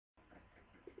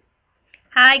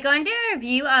Hi, going to do a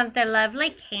review of the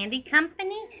Lovely Candy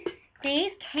Company.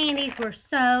 These candies were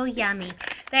so yummy.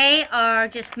 They are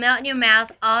just melt in your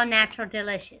mouth, all natural,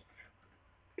 delicious.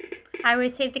 I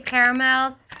received the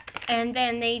caramels, and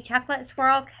then the chocolate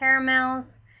swirl caramels,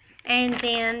 and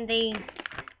then the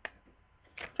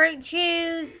fruit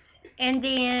chews, and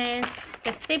then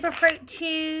the superfruit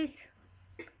chews.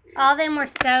 All of them were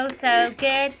so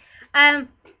good.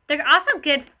 They're also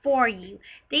good for you.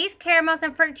 These caramels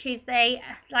and fruit chews, they,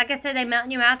 like I said, they melt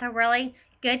in your mouth. Are really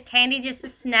good candy just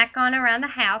to snack on around the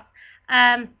house.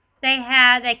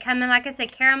 They come in, like I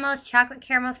said, caramels, chocolate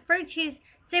caramels, fruit chews,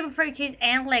 super fruit chews,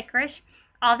 and licorice.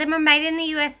 All of them are made in the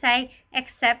USA,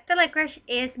 except the licorice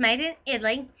is made in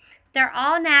Italy. They're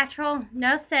all natural,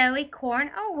 no soy,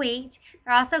 corn, or wheat.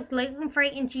 They're also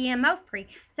gluten-free and GMO-free.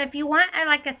 So if you want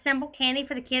like a simple candy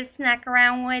for the kids to snack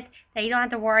around with that you don't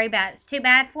have to worry about, it's too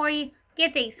bad for you,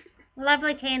 get these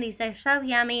lovely candies. They're so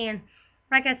yummy, and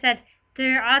like I said,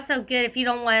 they're also good if you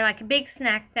don't want like a big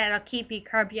snack that'll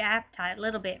curb your appetite a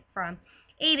little bit from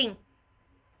eating.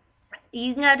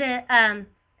 You can go to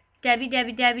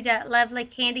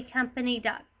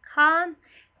www.lovelycandycompany.com,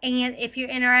 and if you're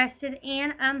interested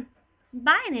in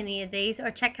buying any of these or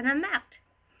checking them out.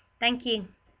 Thank you.